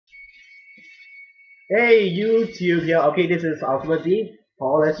Hey, YouTube here. Okay, this is Ultimate D,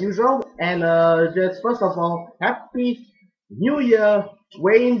 all as usual. And just first of all, Happy New Year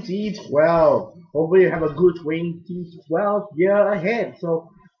 2012. Hopefully you have a good 2012 year ahead. So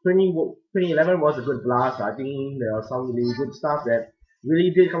 2011 was a good blast. I think there are some really good stuff that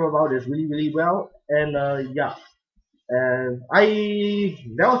really did come about this really well. And yeah, and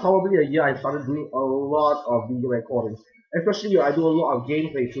that was probably a year I started doing a lot of video recordings. Especially I do a lot of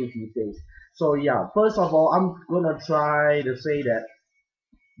gameplay through these days. So yeah, first of all, I'm gonna try to say that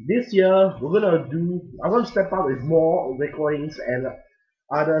this year I'm gonna step up with more recordings and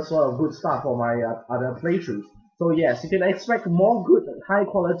other sort of good stuff for my other playthroughs. So yes, you can expect more good high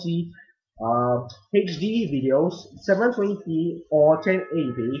quality HD videos, 720p or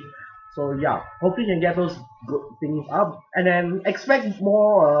 1080. So yeah, hopefully you can get those good things up, and then expect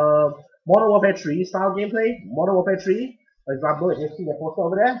more Modern Warfare 3 style gameplay. Modern Warfare 3, for example, you can see the poster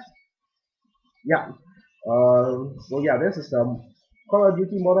over there. Yeah. So yeah, this is the Call of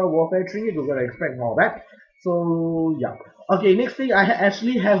Duty Modern Warfare 3. We're gonna expect more of that. So yeah. Okay, next thing I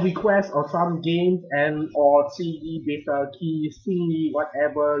actually have requests of some games and or CD beta key, CD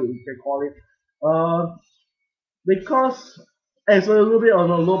whatever you can call it. Because it's a little bit on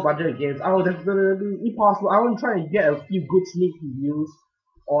a low budget games, I will definitely, if possible, I will try and get a few good sneak reviews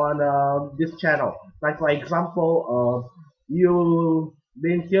on this channel. Like for example, you've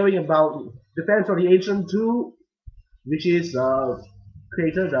been hearing about Defense of the Ancient 2, which is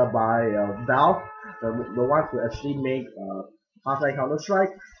created by Valve, the ones who actually make Half-Life Counter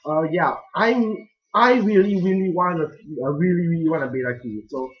Strike. Yeah, I really want to really want a beta key.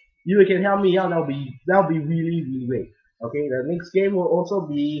 So you can help me out. That'll be really great. Okay, the next game will also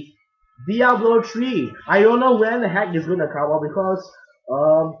be Diablo 3. I don't know when the heck it's gonna come out because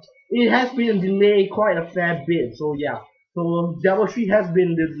um it has been delayed quite a fair bit. So yeah, so Diablo 3 has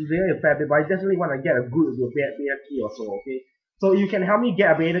been delayed a fair bit, but I definitely want to get a good beta key or so. Okay, so you can help me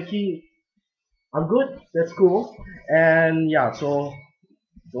get a beta key. I'm good. That's cool. And yeah, so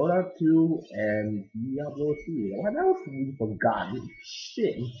Dota 2 and Diablo 3. What else we forgot?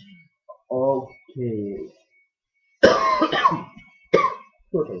 Shit. Okay.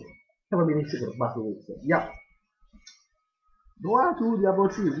 Okay. Haven't been sick of Battle Week. Yeah. Dota 2, Diablo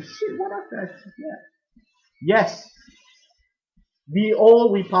 3. Shit, what else? Yeah. Yes. The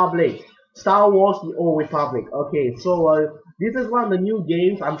Old Republic. Star Wars The Old Republic. Okay, so this is one of the new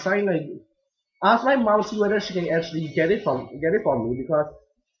games. I'm trying to ask my mom see whether she can actually get it from me because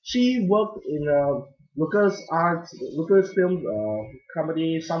she worked in a Lucasfilm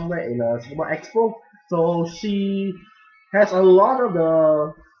company somewhere in a Cinema Expo. So she has a lot of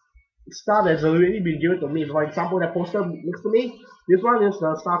the stuff that's already been given to me. For example, that poster next to me, this one is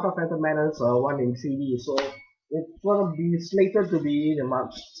the StarCraft Phantom Menace one in 3D. So it's gonna be slated to be in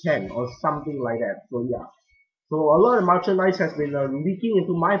March 10 or something like that. So yeah. So a lot of merchandise has been leaking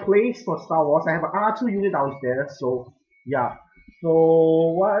into my place for Star Wars. I have an R2 unit downstairs. So yeah. So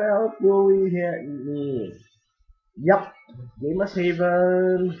what else do we need? Yep. Gamers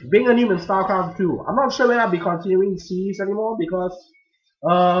Haven. Being a new in StarCraft 2. I'm not sure whether I'll be continuing series anymore because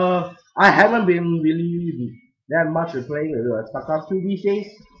I haven't been really that much with playing StarCraft 2 these days.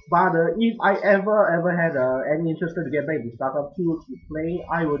 But if I ever had any interest to get back to StarCraft 2 to play,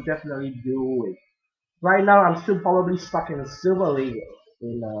 I would definitely do it. Right now, I'm still probably stuck in a Silver League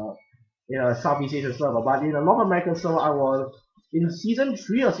in a Southeast Asian server, but in a North American server, I was in season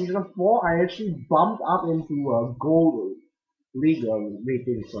 3 or season 4. I actually bumped up into a Gold League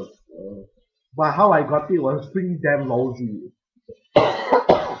rating. So, but how I got it was pretty damn lousy. You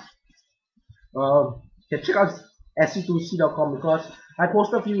can check out sc2c.com because I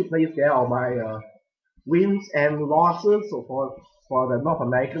posted a few plays there on my wins and losses for the North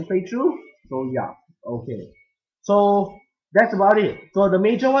American playthrough. So yeah, okay. So that's about it. So the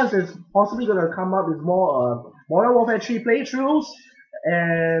major ones is possibly gonna come up with more Modern Warfare 3 playthroughs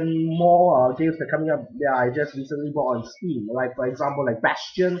and more games that are coming up that I just recently bought on Steam. Like for example, like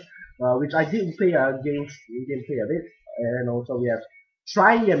Bastion, which I did play a gameplay of it, and also we have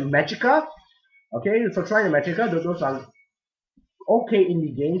Trying and Magica. Okay, so Trying and Magica, those are okay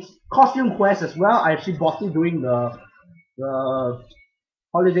indie games. Costume Quest as well. I actually bought it during the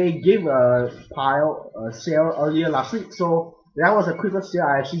holiday game pile sale earlier last week. So that was a Christmas sale.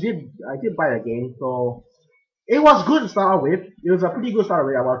 I did buy the game. So it was good to start with. It was a pretty good start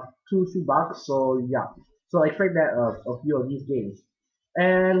with about $2-3. So yeah. So I expect that a few of these games.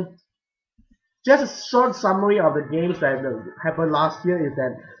 And just a short summary of the games that happened last year is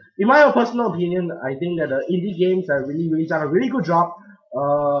that, in my personal opinion, I think that the indie games have really done a really good job.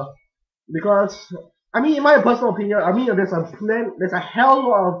 Uh, because I mean, in my personal opinion, I mean, there's a hell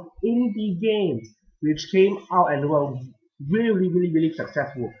lot of indie games which came out and were really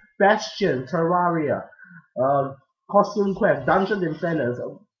successful. Bastion, Terraria, uh, Costume Quest, Dungeons and Defenders.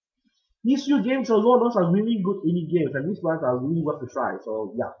 These few games alone, those are really good indie games, and these ones are really worth to try.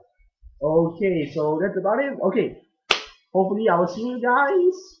 So yeah. Okay, so that's about it. Okay, hopefully I will see you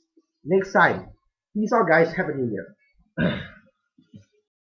guys next time. Peace out, guys. Have a new year.